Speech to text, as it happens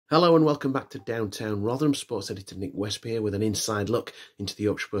Hello and welcome back to Downtown Rotherham. Sports editor Nick Westby here with an inside look into the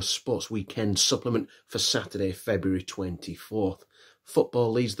Yorkshire Sports Weekend supplement for Saturday, February 24th.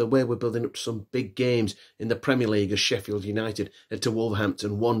 Football leads the way. We're building up some big games in the Premier League as Sheffield United head to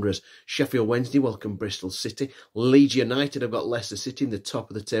Wolverhampton Wanderers. Sheffield Wednesday welcome Bristol City. Leeds United have got Leicester City in the top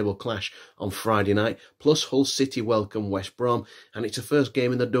of the table clash on Friday night. Plus Hull City welcome West Brom. And it's a first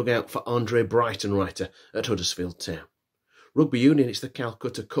game in the dugout for Andre Brightonwriter at Huddersfield Town. Rugby Union, it's the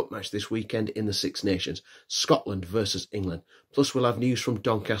Calcutta Cup match this weekend in the Six Nations. Scotland versus England. Plus we'll have news from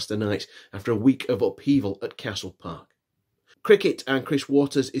Doncaster Knights after a week of upheaval at Castle Park. Cricket, and Chris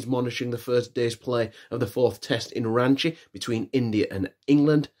Waters is monitoring the first day's play of the fourth test in Ranchi between India and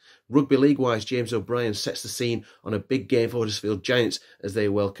England. Rugby League-wise, James O'Brien sets the scene on a big game for Huddersfield Giants as they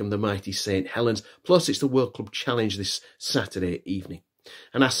welcome the mighty St Helens. Plus it's the World Club Challenge this Saturday evening.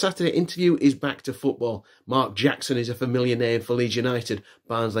 And our Saturday interview is back to football. Mark Jackson is a familiar name for Leeds United,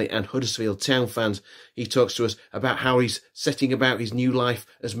 Barnsley and Huddersfield Town fans. He talks to us about how he's setting about his new life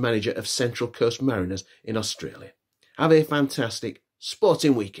as manager of Central Coast Mariners in Australia. Have a fantastic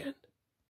sporting weekend.